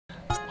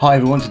Hi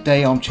everyone,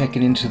 today I'm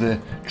checking into the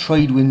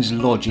Tradewinds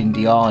Lodge in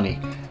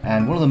Diani,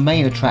 and one of the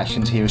main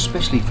attractions here,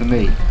 especially for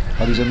me,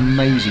 are these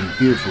amazing,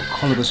 beautiful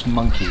Colobus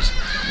monkeys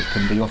that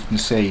can be often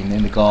seen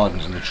in the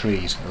gardens and the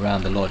trees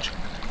around the lodge.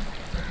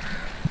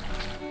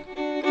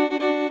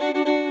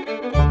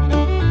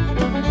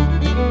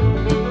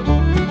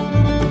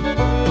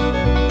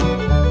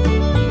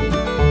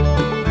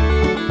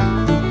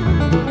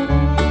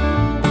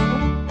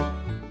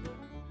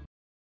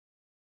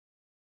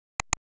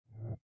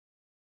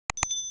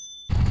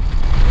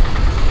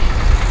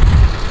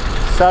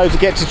 So to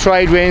get to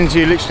Tradewinds,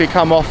 you literally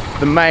come off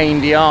the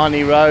main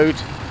Diani road,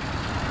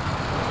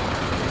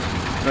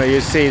 where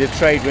you see the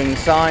Tradewinds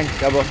sign.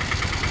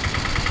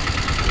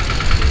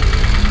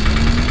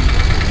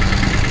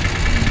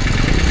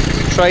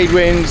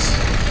 Tradewinds,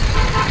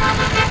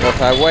 off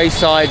our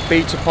wayside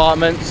beach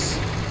apartments.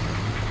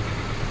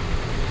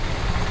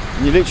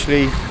 And you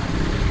literally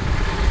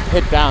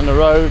head down the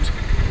road,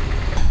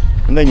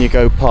 and then you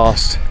go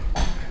past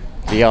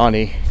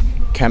Diani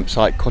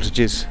campsite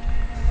cottages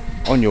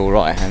on your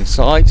right hand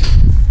side.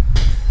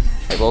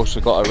 They've also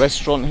got a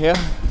restaurant here.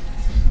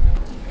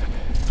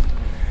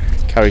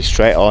 Carry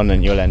straight on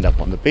and you'll end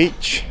up on the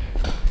beach,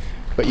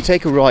 but you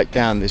take a right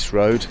down this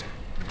road.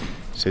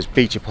 It says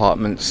beach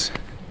apartments,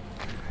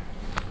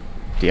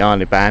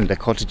 Dianibeach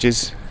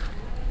cottages,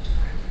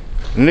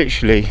 and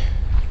literally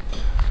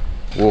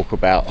walk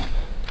about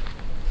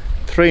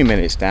 3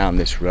 minutes down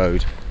this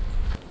road.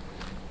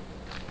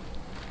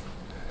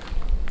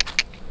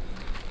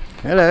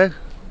 Hello.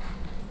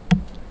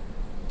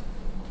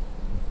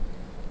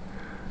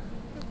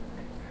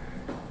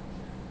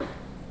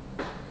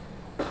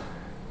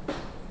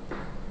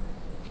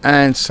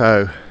 And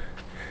so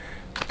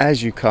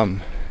as you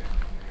come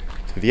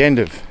to the end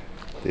of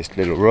this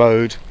little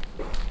road,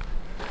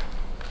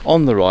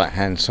 on the right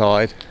hand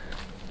side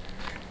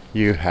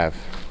you have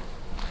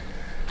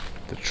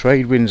the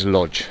Tradewinds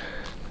Lodge.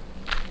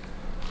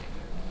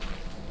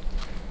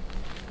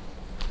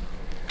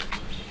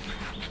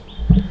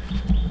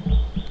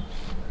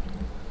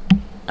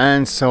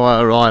 And so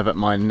I arrive at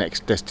my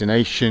next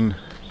destination,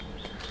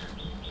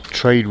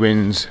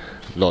 Tradewinds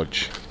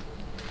Lodge,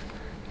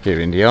 here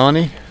in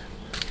Diani.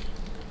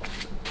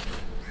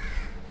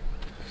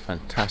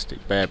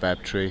 Fantastic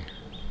baobab tree.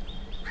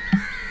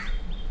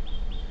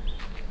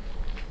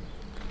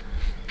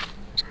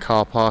 There's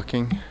car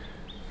parking.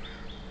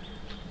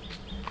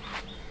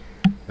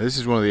 This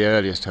is one of the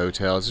earliest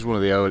hotels. This is one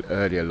of the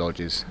earlier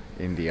lodges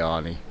in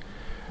Diani.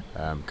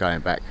 Going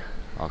back,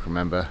 I can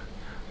remember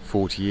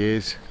 40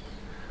 years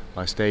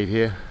I stayed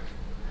here.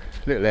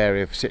 Little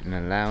area for sitting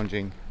and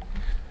lounging,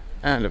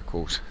 and of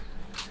course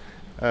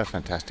a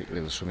fantastic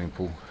little swimming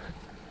pool.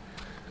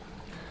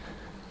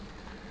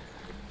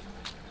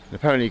 And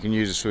apparently you can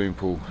use a swimming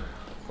pool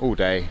all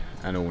day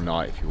and all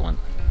night if you want,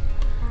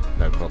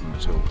 no problem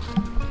at all.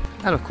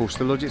 And of course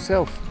the lodge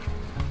itself,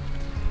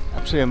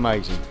 absolutely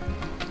amazing,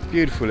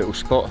 beautiful little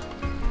spot.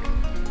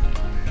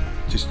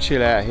 Just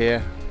chill out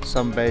here,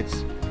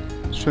 sunbeds,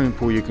 swimming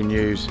pool you can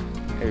use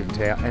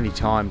any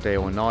time, day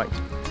or night.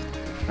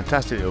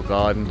 Fantastic little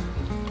garden,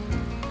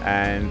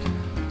 and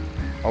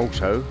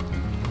also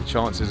the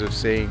chances of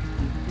seeing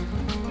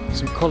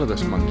some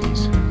Colobus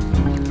monkeys.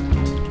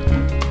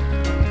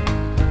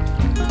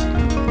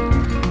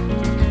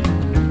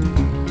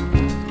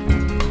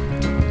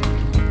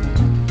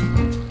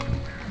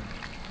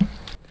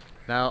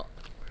 Now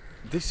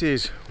this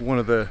is one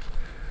of the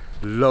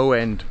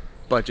low-end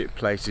budget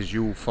places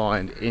you'll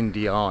find in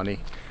Diani,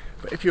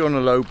 but if you're on a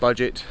low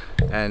budget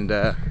and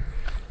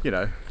you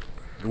know,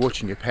 you're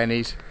watching your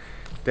pennies,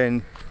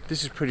 then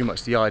this is pretty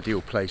much the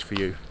ideal place for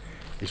you.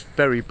 It's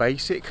very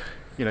basic,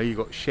 you know, you've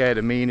got shared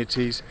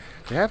amenities.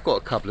 They have got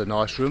a couple of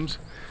nice rooms,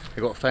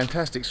 they've got a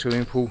fantastic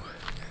swimming pool,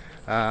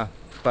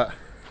 but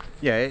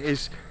yeah, it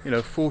is, you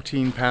know,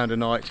 £14 a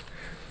night.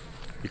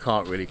 You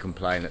can't really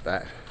complain at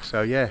that.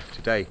 So yeah,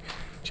 today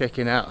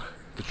checking out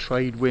the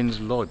Tradewinds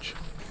Lodge.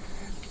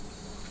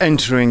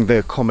 Entering the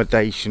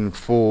accommodation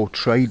for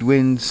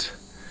Tradewinds.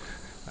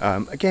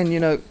 Again, you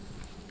know,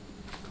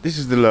 this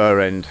is the lower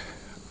end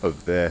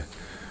of the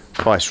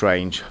price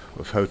range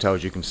of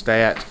hotels you can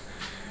stay at.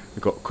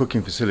 We've got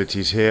cooking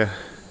facilities here,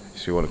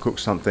 so you want to cook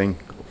something,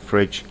 got a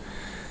fridge.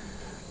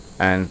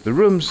 And the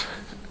rooms,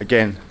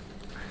 again,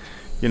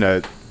 you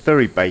know,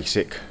 very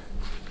basic.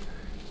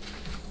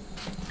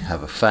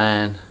 Have a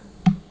fan,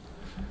 a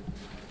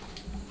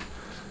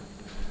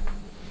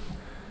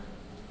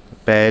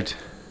bed,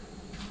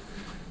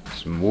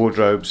 some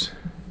wardrobes,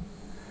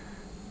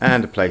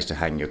 and a place to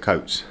hang your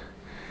coats.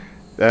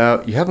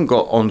 You haven't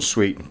got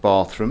ensuite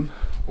bathroom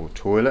or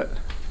toilet.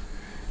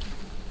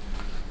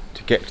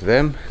 To get to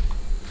them,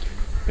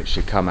 it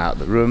should come out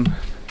the room,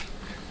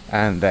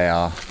 and they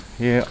are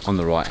here on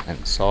the right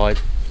hand side.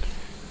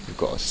 You've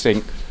got a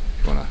sink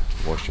if you want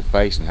to wash your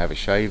face and have a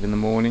shave in the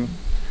morning.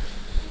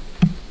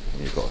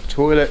 You've got a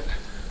toilet,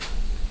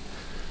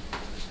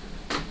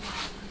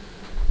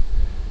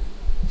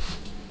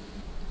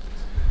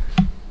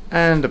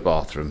 and a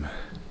bathroom.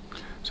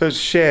 So it's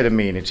shared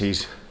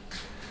amenities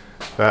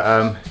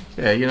But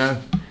yeah, you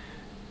know,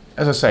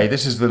 as I say,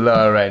 this is the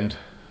lower end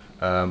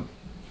of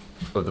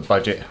the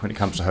budget when it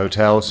comes to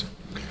hotels,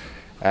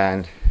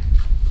 and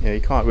you know,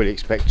 you can't really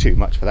expect too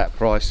much for that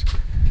price.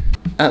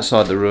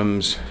 Outside the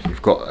rooms,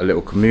 you've got a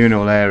little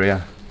communal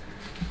area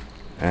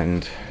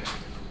and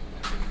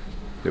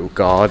little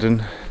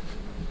garden,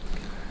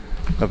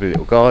 lovely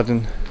little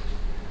garden.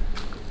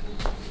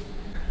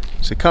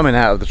 So coming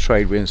out of the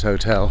Tradewinds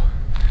hotel,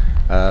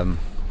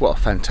 what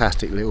a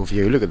fantastic little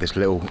view. Look at this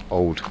little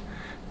old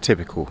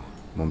typical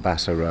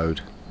Mombasa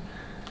road.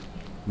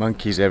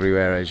 Monkeys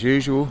everywhere as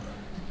usual.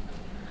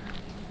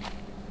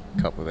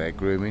 Couple there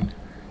grooming.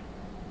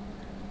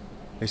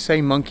 They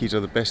say monkeys are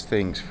the best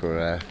things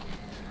for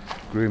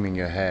grooming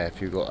your hair.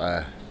 If you've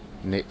got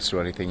nits or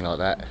anything like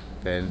that,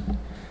 then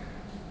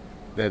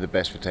they're the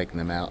best for taking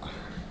them out.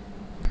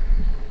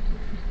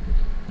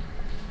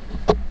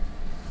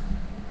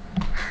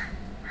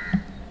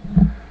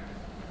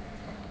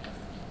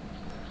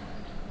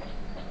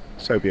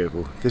 So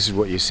beautiful. This is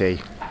what you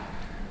see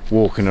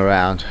walking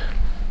around.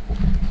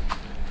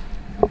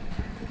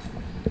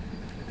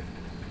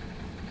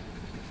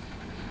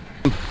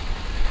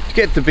 To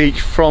get to the beach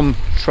from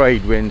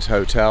Tradewinds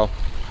Hotel,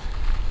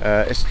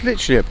 it's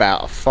literally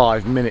about a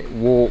 5-minute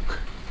walk,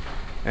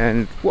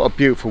 and what a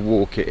beautiful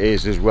walk it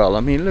is as well.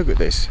 I mean, look at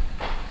this,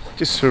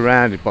 just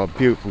surrounded by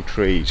beautiful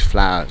trees,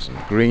 flowers and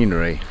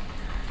greenery.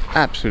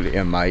 Absolutely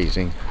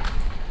amazing.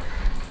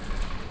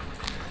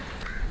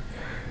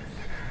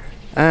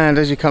 And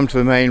as you come to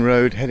the main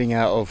road heading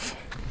out of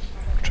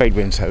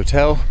Tradewinds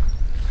Hotel,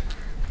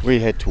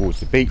 we head towards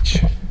the beach.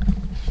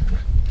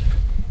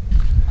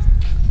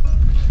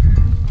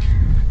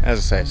 As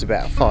I say, it's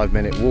about a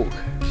 5-minute walk,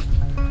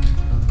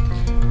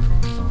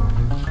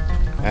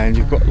 and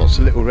you've got lots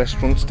of little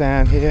restaurants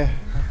down here,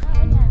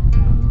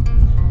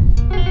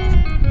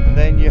 and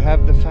then you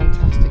have the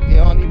fantastic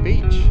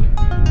Dianibeach.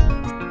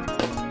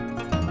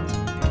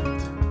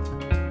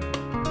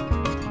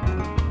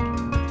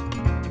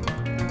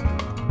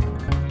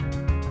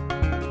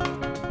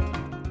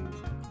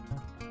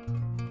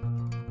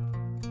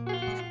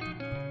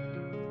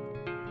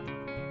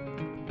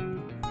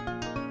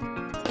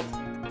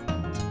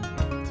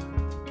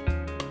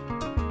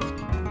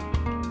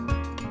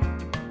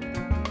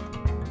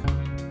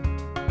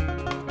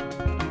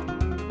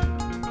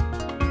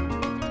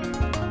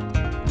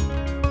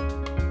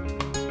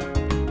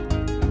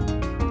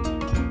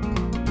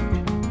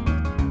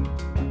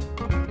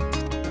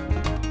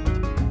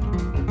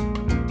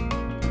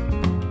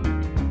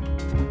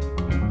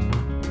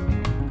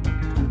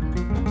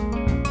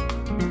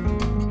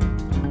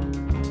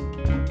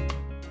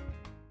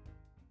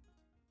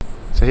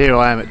 So here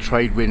I am at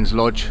Tradewinds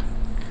Lodge,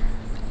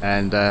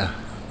 and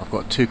I've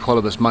got 2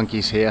 Colobus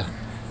monkeys here.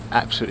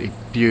 Absolutely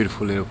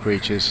beautiful little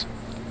creatures.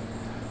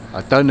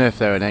 I don't know if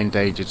they're an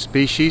endangered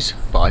species,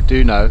 but I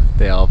do know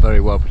they are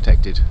very well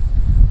protected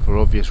for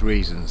obvious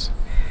reasons.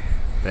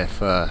 Their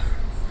fur.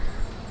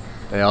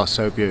 They are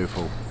so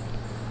beautiful.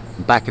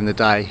 And back in the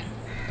day,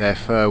 their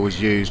fur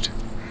was used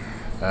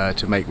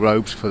to make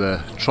robes for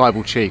the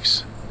tribal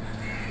chiefs,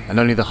 and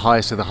only the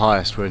highest of the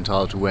highest were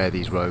entitled to wear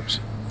these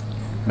robes,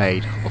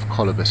 made of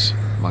Colobus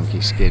monkey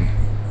skin.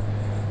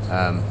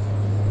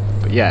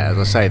 But yeah, as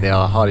I say, they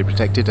are highly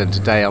protected, and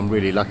today I'm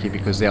really lucky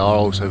because they are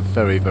also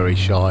very, very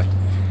shy.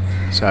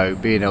 So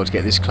being able to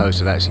get this close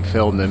and actually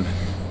film them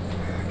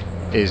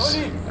is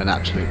an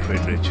absolute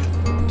privilege.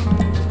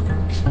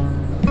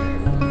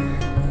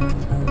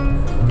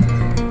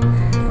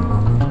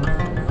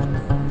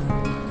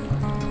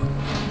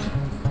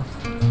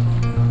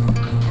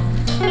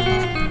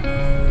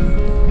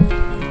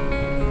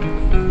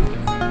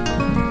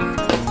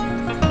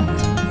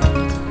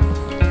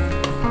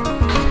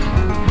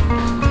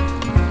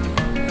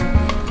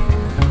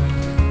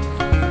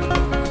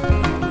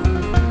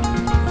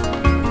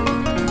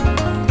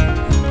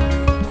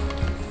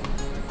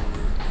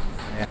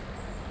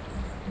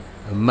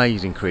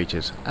 Amazing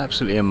creatures,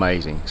 absolutely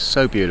amazing,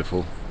 so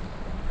beautiful,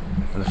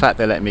 and the fact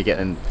they let me get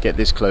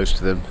this close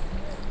to them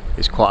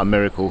is quite a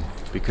miracle,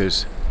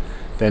 because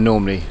they're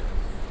normally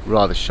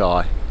rather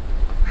shy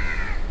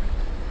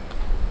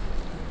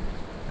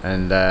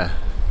and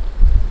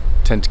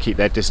tend to keep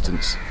their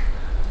distance,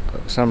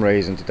 but for some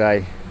reason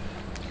today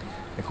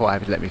they're quite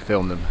happy to let me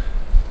film them.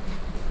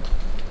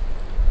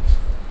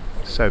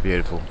 So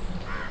beautiful.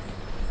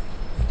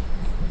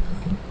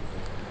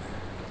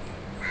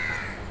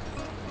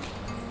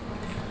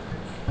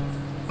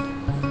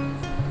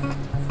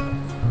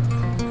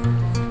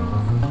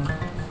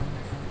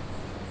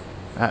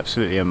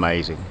 Absolutely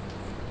amazing.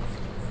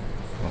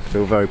 I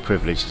feel very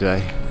privileged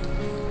today.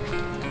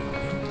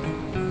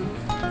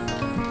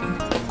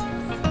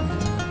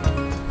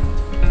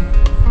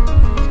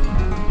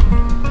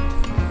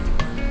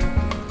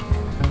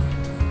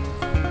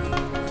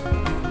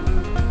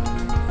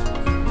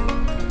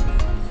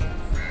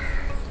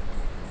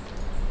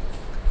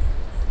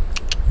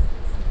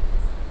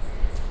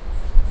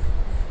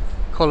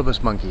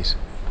 Colobus monkeys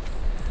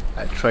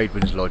at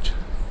Tradewinds Lodge.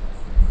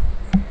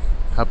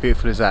 How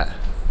beautiful is that?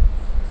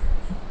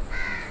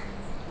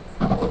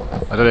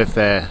 I don't know if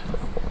they're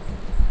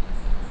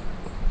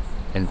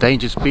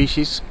endangered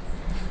species,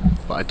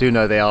 but I do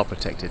know they are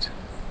protected,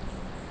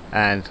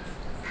 and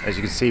as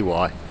you can see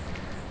why,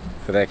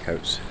 for their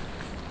coats,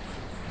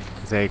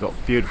 because they've got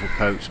beautiful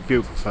coats,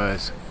 beautiful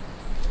furs,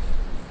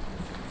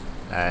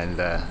 and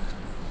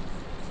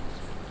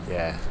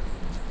yeah,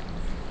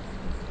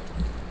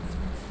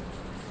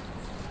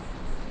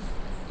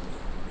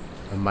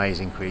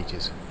 amazing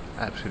creatures,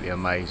 absolutely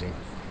amazing.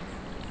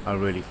 I'm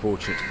really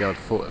fortunate to be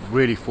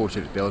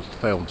able to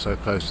film so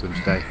close to them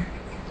today.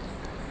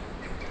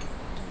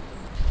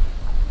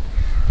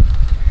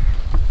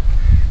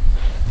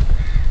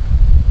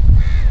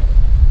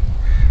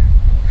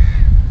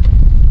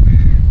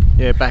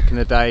 Yeah, back in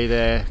the day,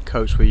 their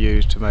coats were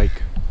used to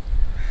make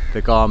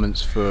the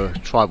garments for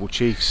tribal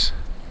chiefs.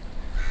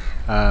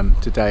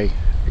 Today,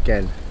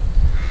 again,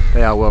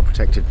 they are well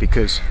protected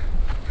because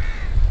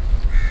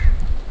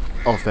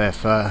of their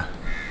fur.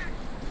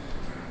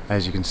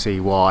 As you can see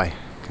why,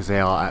 because they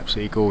are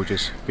absolutely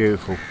gorgeous,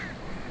 beautiful,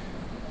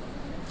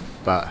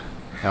 but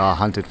they are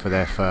hunted for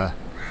their fur,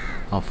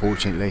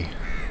 unfortunately,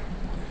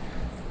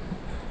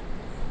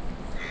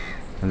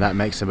 and that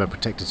makes them a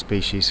protected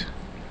species.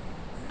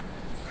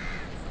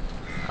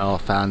 Our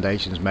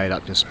foundation's made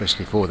up just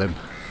especially for them.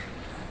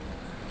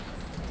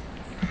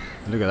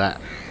 Look at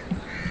that.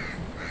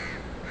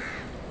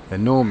 They're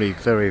normally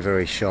very,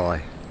 very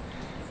shy,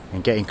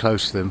 and getting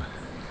close to them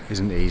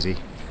isn't easy.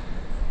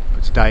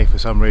 But today, for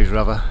some reason or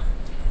other,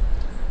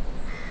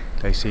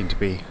 they seem to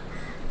be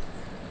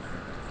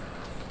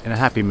in a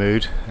happy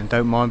mood and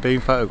don't mind being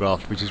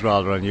photographed, which is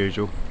rather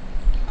unusual.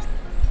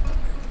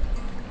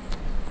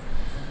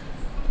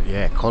 But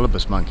yeah,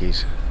 Colobus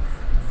monkeys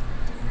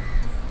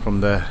from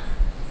the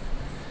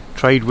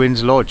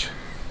Tradewinds lodge.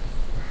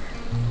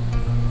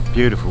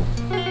 Beautiful.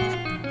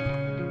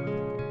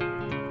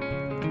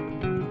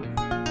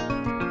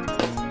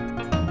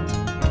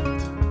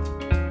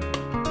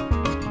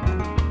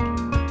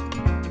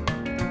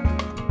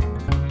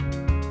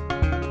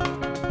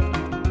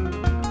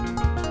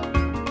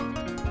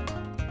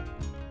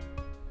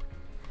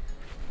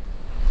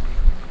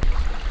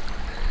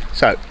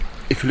 So,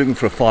 if you're looking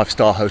for a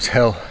 5-star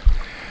hotel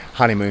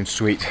honeymoon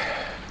suite,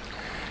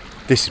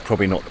 this is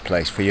probably not the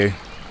place for you.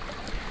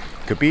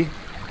 Could be,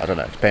 I don't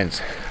know, it depends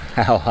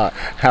how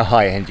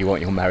high end you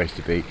want your marriage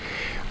to be.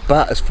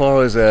 But as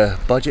far as a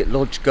budget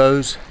lodge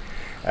goes,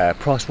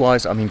 price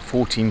wise, I mean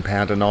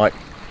 £14 a night,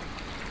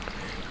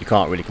 you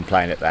can't really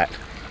complain at that.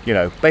 You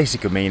know,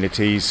 basic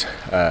amenities,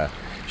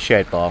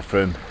 shared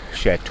bathroom,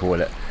 shared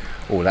toilet,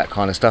 all that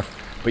kind of stuff.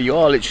 But you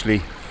are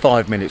literally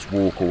 5 minutes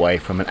walk away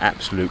from an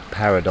absolute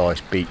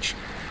paradise beach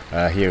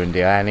here in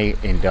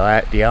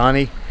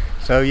Diani.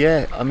 So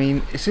yeah, I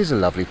mean, this is a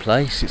lovely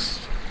place.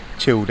 It's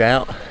chilled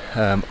out,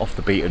 off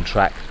the beaten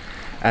track,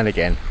 and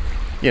again,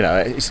 you know,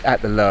 it's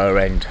at the lower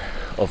end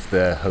of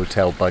the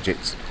hotel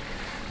budgets,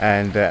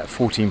 and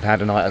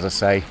 £14 a night, as I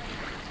say,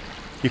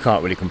 you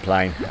can't really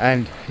complain.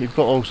 And you've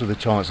got also the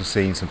chance of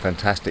seeing some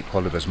fantastic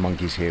Colobus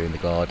monkeys here in the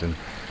garden.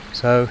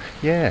 So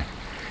yeah,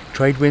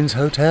 Tradewinds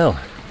Hotel.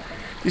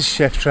 This is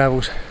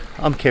Chefstravels.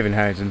 I'm Kevin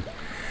Harrington.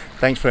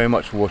 Thanks very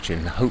much for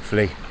watching.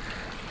 Hopefully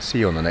see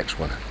you on the next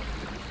one.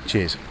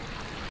 Cheers.